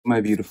My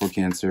beautiful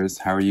Cancers,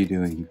 how are you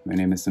doing? My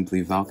name is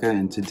SimplyVelca,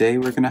 and today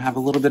we're going to have a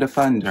little bit of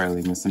fun,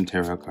 darling, with some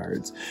tarot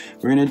cards.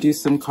 We're going to do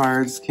some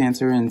cards,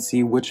 Cancer, and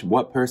see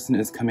what person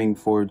is coming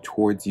forward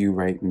towards you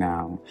right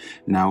now.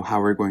 Now,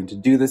 how we're going to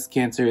do this,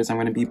 Cancer, is I'm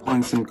going to be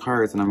pulling some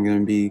cards, and I'm going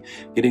to be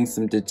getting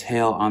some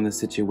detail on the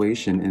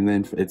situation, and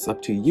then it's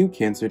up to you,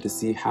 Cancer, to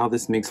see how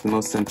this makes the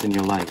most sense in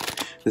your life.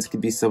 This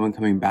could be someone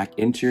coming back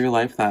into your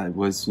life that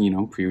was,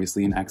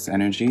 previously an ex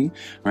energy,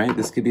 right?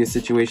 This could be a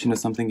situation of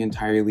something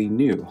entirely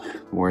new.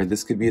 Or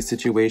this could be a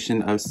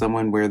situation of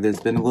someone where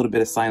there's been a little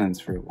bit of silence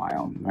for a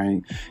while,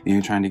 right? And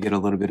you're trying to get a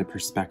little bit of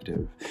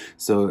perspective.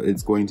 So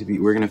it's going to be,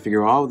 we're going to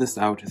figure all of this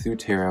out through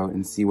tarot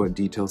and see what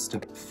details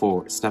step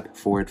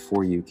forward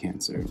for you,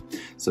 Cancer.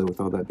 So with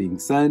all that being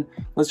said,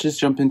 let's just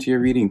jump into your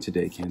reading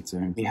today,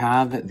 Cancer. We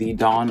have the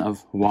Dawn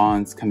of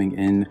Wands coming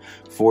in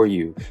for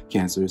you,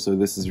 Cancer. So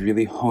this is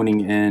really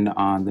honing in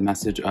on the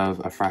message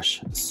of a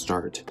fresh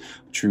start,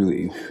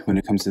 truly, when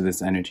it comes to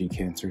this energy,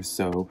 Cancer.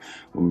 So,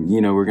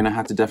 we're going to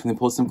have to definitely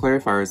pull some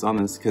clarifiers on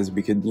this because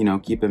we could,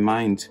 keep in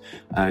mind,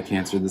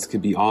 Cancer, this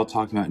could be all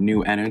talking about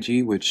new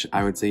energy, which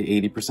I would say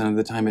 80% of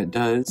the time it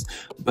does.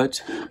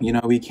 But,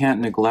 we can't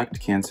neglect,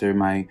 Cancer,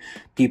 my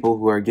people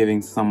who are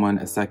giving someone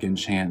a second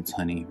chance,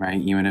 honey,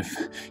 right? Even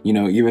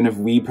if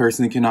we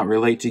personally cannot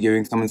relate to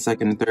giving someone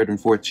second and third and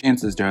fourth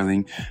chances,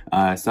 darling,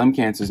 some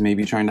Cancers may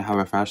be trying to have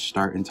a fresh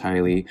start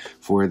entirely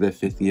for the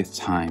 50th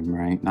time,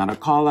 right? Not a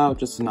call out,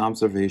 just an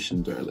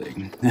observation,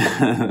 darling.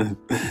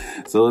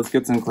 So let's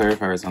get some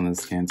clarifiers on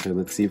this, Cancer.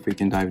 Let's see if we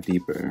can dive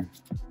deeper.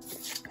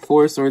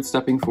 Four Swords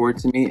stepping forward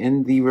to me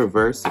in the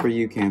reverse for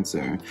you,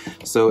 Cancer.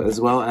 So as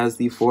well as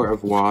the Four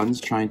of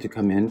Wands trying to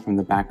come in from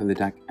the back of the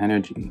deck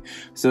energy.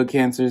 So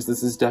Cancers,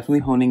 this is definitely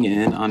honing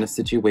in on a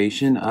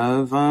situation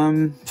of,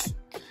 I'm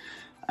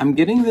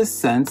getting this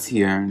sense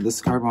here.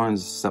 This card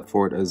wants to step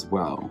forward as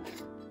well.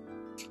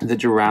 The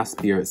giraffe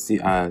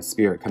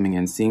spirit coming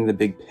in, seeing the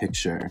big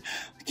picture.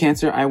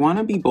 Cancer, I want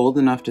to be bold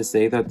enough to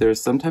say that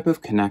there's some type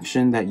of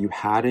connection that you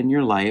had in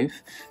your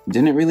life.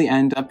 Didn't really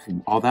end up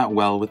all that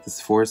well with this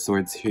Four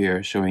Swords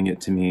here, showing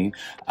it to me.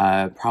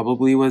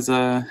 Probably was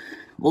a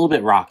little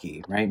bit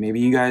rocky, right? Maybe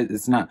you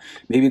guys,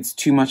 maybe it's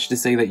too much to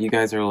say that you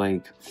guys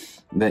are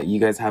that you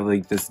guys have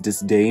this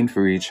disdain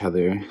for each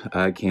other,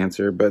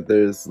 Cancer, but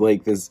there's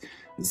this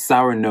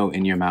sour note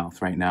in your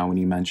mouth right now when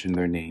you mention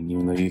their name,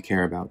 even though you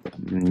care about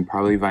them, and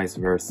probably vice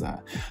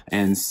versa.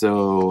 And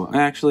so,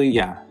 actually,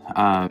 yeah,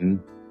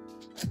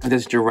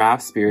 this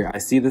giraffe spirit, I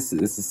see this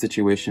as a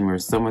situation where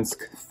someone's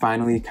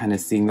finally kind of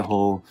seeing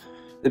the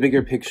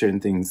bigger picture in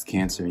things,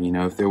 Cancer.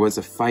 If there was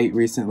a fight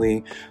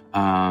recently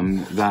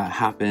that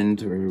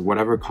happened or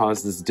whatever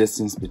caused this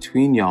distance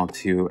between y'all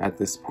two at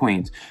this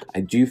point,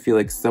 I do feel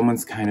like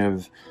someone's kind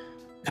of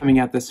coming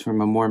at this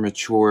from a more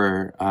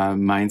mature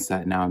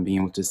mindset now and being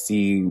able to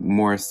see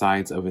more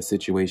sides of a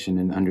situation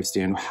and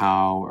understand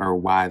how or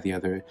why the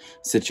other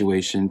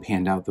situation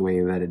panned out the way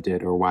that it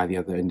did, or why the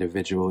other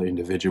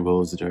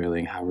individuals,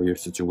 darling, however your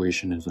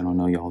situation is. I don't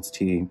know y'all's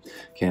tea,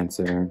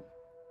 Cancer.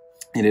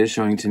 It is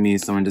showing to me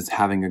someone just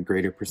having a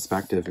greater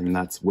perspective, and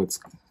that's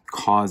what's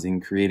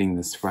creating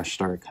this fresh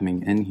start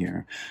coming in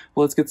here.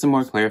 Well, let's get some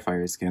more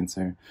clarifiers,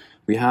 Cancer.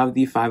 We have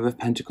the Five of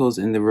Pentacles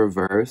in the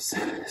reverse.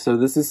 So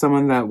this is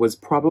someone that was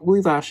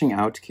probably lashing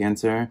out,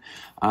 Cancer,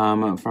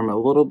 from a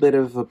little bit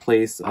of a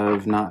place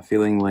of not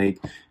feeling like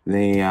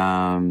they,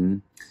 I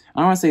don't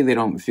want to say they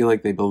don't feel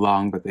like they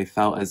belong, but they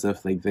felt as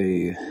if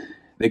they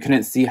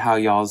couldn't see how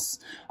y'all's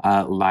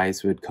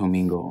lives would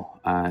commingle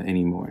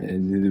anymore.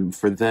 And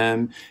for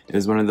them, it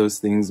was one of those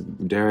things,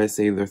 dare I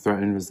say, their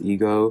threatened was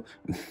ego.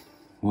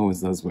 What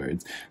was those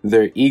words?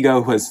 Their ego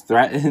was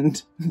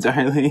threatened,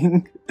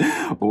 darling.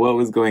 What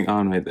was going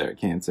on right there,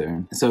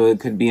 Cancer? So it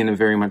could be in a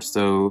very much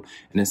so,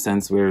 in a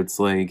sense where it's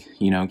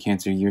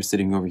Cancer, you're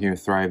sitting over here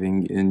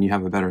thriving and you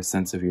have a better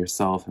sense of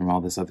yourself and all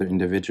this other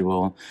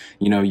individual.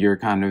 You're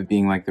kind of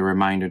being the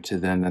reminder to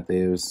them that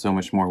there was so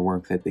much more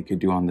work that they could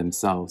do on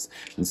themselves.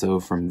 And so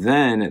from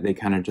then, they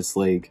kind of just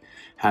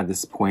had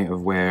this point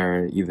of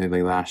where either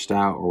they lashed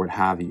out or what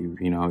have you,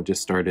 it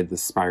just started the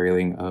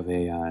spiraling of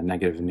a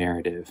negative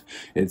narrative,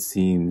 it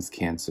seems,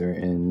 Cancer,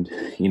 and,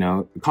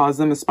 caused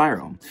them a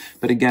spiral.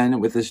 But again,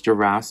 with this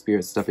giraffe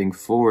spirit stepping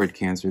forward,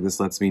 Cancer, this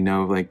lets me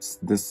know,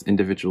 this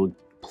individual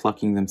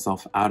plucking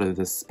themselves out of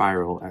this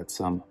spiral at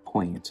some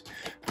point,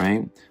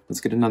 right?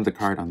 Let's get another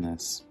card on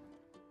this.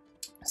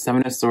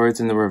 Seven of Swords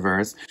in the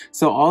reverse.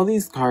 So all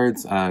these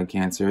cards,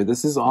 Cancer,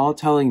 this is all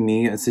telling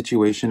me a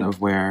situation of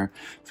where,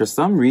 for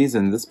some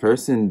reason, this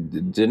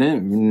person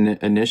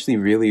didn't initially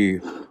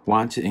really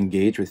want to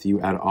engage with you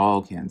at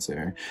all,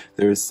 Cancer.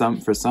 For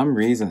some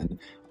reason,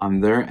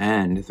 on their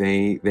end,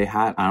 they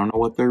had, I don't know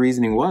what their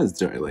reasoning was,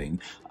 darling,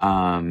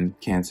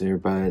 Cancer,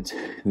 but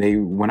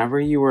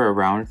whenever you were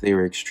around, they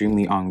were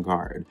extremely on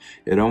guard.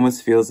 It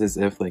almost feels as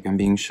if, I'm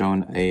being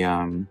shown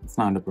it's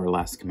not a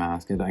burlesque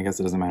mask. I guess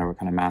it doesn't matter what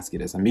kind of mask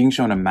it is. I'm being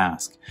shown a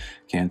mask,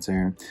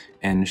 Cancer,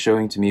 and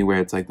showing to me where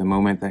it's the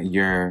moment that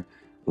you're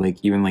like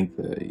even like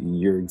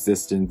your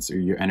existence or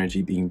your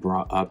energy being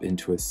brought up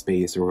into a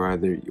space, or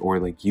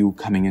like you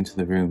coming into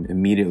the room,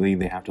 immediately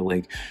they have to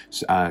like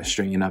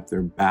straighten up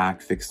their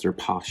back, fix their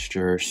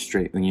posture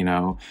straight, you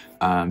know.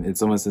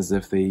 It's almost as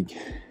if they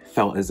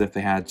felt as if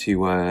they had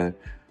to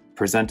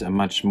present a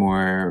much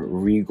more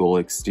regal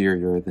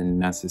exterior than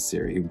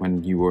necessary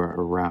when you were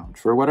around,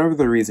 for whatever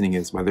the reasoning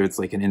is, whether it's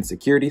like an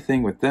insecurity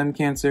thing with them,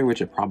 Cancer, which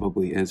it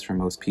probably is for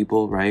most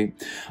people, right?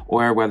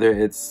 Or whether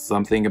it's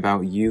something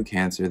about you,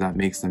 Cancer, that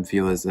makes them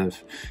feel as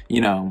if,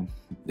 you know,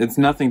 it's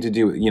nothing to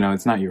do with, you know,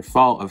 it's not your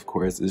fault, of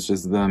course, it's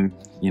just them,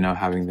 you know,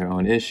 having their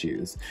own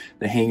issues.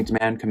 The Hanged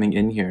Man coming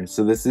in here.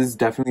 So this is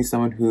definitely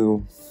someone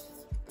who,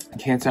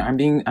 Cancer,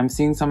 I'm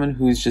seeing someone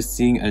who's just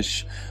seeing a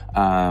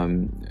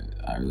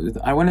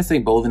I want to say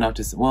bold enough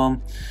to,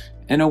 well,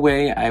 in a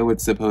way, I would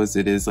suppose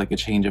it is like a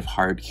change of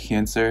heart,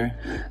 Cancer,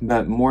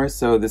 but more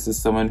so, this is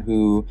someone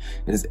who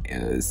is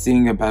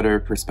seeing a better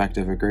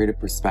perspective, a greater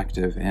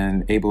perspective,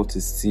 and able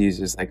to see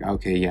just like,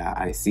 okay, yeah,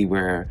 I see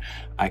where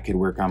I could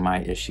work on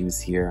my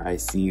issues here. I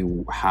see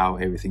how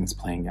everything's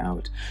playing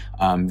out.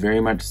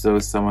 Very much so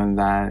someone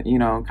that, you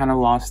know, kind of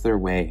lost their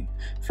way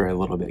for a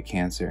little bit,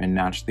 Cancer, and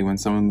naturally when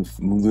someone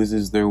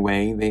loses their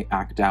way, they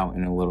act out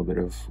in a little bit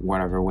of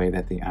whatever way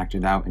that they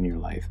acted out in your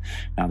life.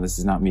 Now, this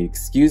is not me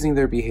excusing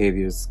their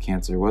behaviors,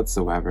 Cancer,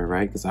 whatsoever,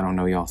 right? Because I don't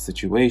know y'all's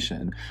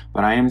situation,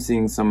 but I am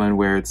seeing someone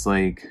where it's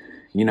like,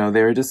 you know,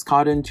 they're just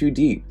caught in too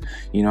deep.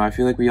 You know, I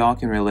feel like we all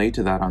can relate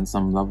to that on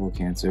some level,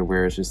 Cancer,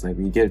 where it's just like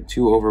we get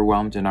too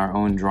overwhelmed in our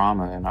own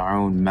drama and our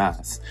own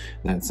mess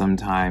that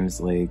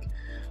sometimes, like,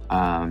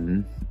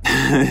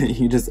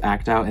 you just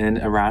act out in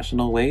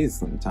irrational ways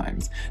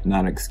sometimes.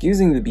 Not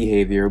excusing the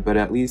behavior, but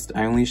at least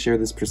I only share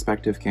this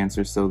perspective,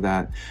 Cancer, so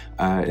that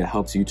it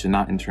helps you to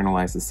not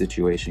internalize the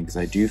situation, because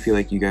I do feel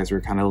like you guys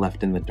were kind of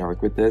left in the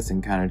dark with this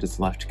and kind of just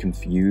left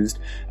confused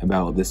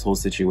about this whole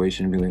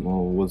situation and be like,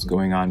 well, what's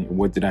going on?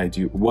 What did I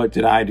do? What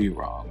did I do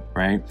wrong?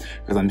 Right?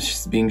 Because I'm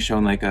just being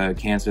shown like a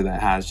Cancer that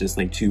has just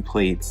like 2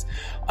 plates.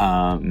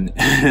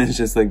 It's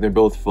just like they're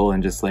both full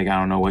and just like, I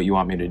don't know what you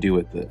want me to do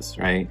with this,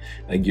 right?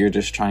 Like you're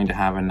just trying to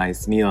have a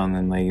nice meal and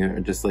then like you're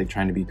just like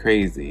trying to be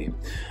crazy,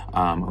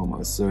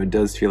 almost. So it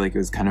does feel like it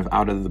was kind of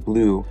out of the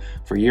blue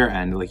for your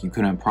end, like you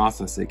couldn't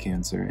process it,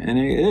 Cancer. And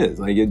it is,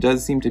 like it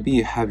does seem to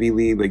be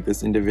heavily, like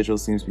this individual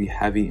seems to be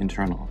heavy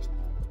internal.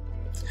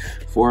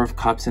 4 of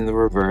Cups in the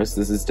reverse.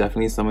 This is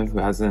definitely someone who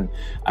hasn't,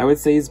 I would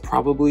say, he's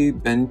probably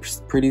been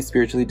pretty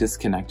spiritually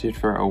disconnected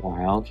for a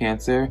while,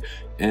 Cancer.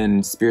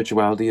 And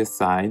spirituality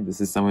aside, this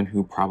is someone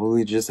who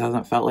probably just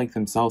hasn't felt like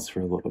themselves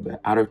for a little bit,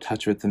 out of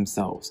touch with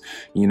themselves.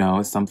 You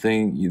know,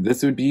 something,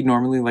 this would be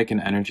normally like an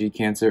energy,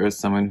 Cancer, or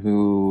someone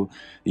who,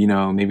 you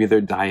know, maybe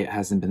their diet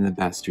hasn't been the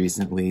best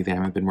recently. They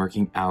haven't been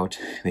working out.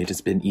 They've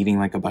just been eating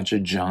like a bunch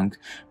of junk,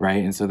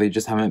 right? And so they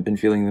just haven't been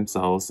feeling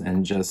themselves,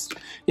 and just,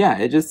 yeah,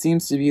 it just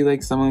seems to be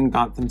like someone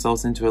got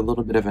themselves into a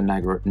little bit of a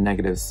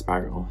negative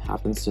spiral.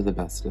 Happens to the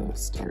best of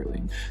us,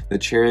 darling. The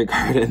Chariot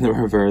card in the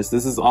reverse.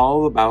 This is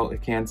all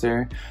about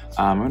Cancer.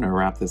 I'm gonna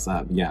wrap this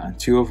up. Yeah,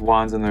 2 of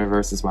Wands in the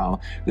reverse as well.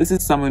 This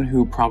is someone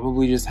who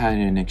probably just had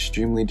an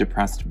extremely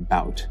depressed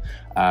bout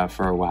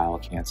for a while,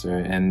 Cancer,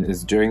 and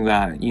is during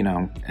that, you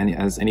know, and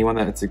as anyone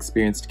that's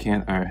experienced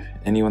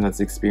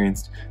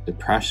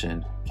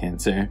depression,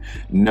 Cancer,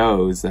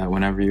 knows that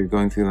whenever you're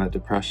going through that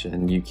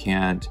depression, you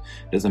can't,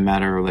 it doesn't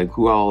matter like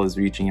who all is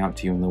reaching out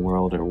to you in the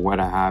world or what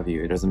have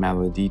you, it doesn't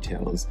matter the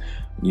details,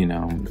 you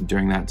know,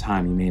 during that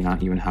time you may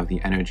not even have the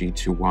energy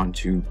to want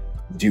to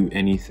do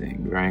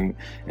anything, right?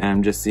 And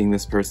I'm just seeing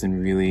this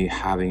person really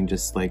having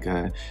just like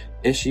a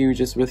issue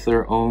just with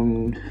their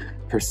own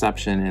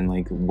perception and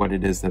like what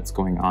it is that's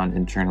going on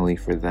internally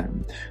for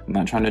them. I'm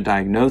not trying to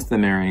diagnose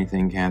them or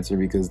anything, Cancer,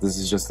 because this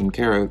is just some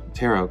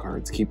tarot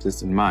cards. Keep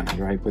this in mind,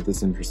 right? Put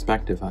this in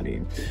perspective,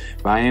 honey.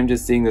 But I am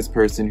just seeing this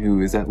person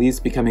who is at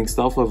least becoming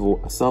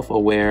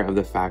self-aware of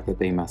the fact that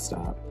they messed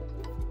up.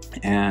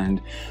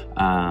 And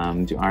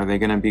are they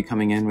going to be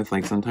coming in with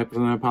like some type of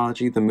an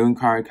apology? The Moon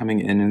card coming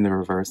in the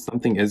reverse,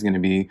 something is going to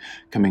be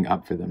coming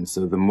up for them.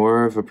 So the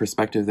more of a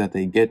perspective that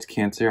they get,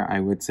 Cancer, I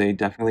would say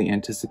definitely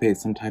anticipate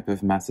some type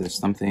of message,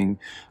 something,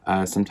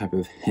 some type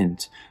of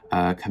hint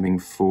coming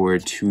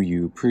forward to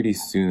you pretty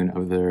soon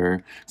of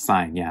their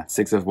sign. Yeah,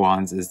 6 of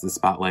Wands is the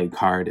spotlight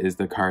card, is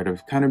the card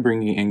of kind of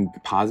bringing in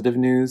positive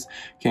news,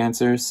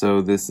 Cancer.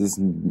 So this is,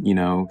 you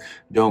know,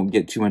 don't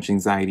get too much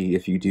anxiety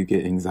if you do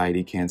get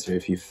anxiety, Cancer.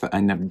 If you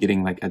end up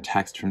getting like a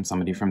text from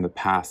somebody from the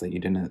past that you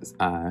didn't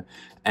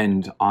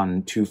end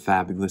on too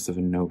fabulous of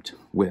a note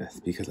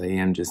with, because I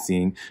am just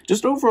seeing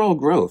just overall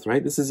growth,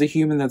 right? This is a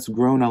human that's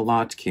grown a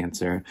lot,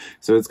 Cancer.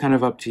 So it's kind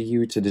of up to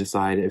you to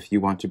decide if you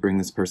want to bring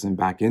this person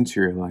back into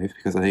your life,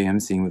 because I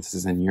am seeing this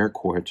is in your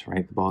court,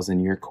 right? The ball's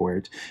in your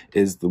court.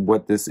 Is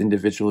what this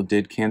individual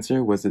did,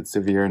 Cancer, was it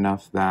severe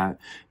enough that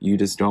you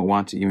just don't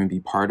want to even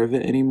be part of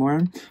it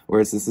anymore? Or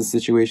is this a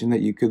situation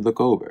that you could look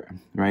over,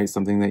 right?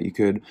 Something that you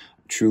could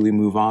truly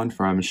move on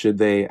from, should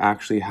they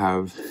actually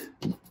have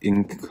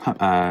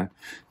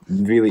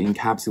really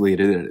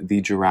encapsulated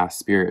the giraffe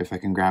spirit, if I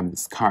can grab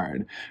this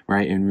card,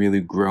 right? And really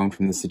grown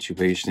from the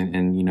situation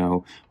and, you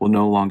know, will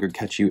no longer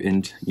catch you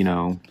into, you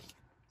know,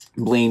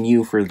 blame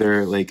you for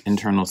their like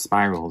internal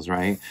spirals,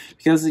 right?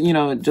 Because, you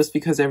know, just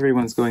because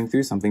everyone's going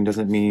through something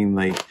doesn't mean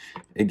like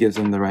it gives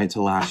them the right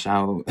to lash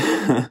out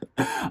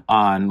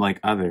on like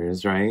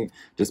others, right?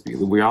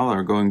 We all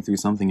are going through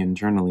something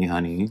internally,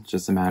 honey. It's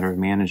just a matter of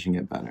managing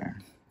it better.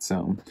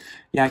 So,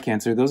 yeah,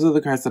 Cancer, those are the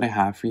cards that I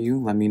have for you.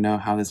 Let me know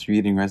how this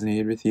reading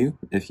resonated with you.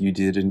 If you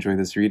did enjoy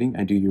this reading,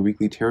 I do your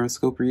weekly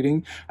Horoscope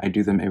reading. I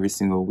do them every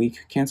single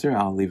week, Cancer.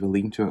 I'll leave a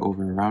link to it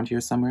over around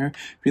here somewhere.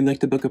 If you'd like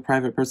to book a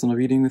private personal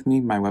reading with me,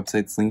 my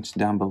website's linked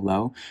down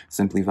below,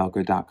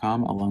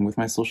 SimplyVelca.com, along with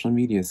my social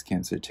medias,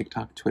 Cancer.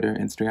 TikTok, Twitter,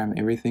 Instagram,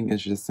 everything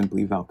is just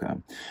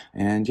SimplyVelca.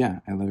 And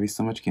yeah, I love you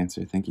so much,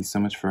 Cancer. Thank you so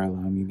much for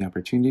allowing me the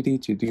opportunity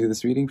to do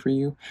this reading for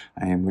you.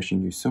 I am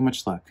wishing you so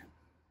much luck.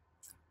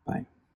 Bye.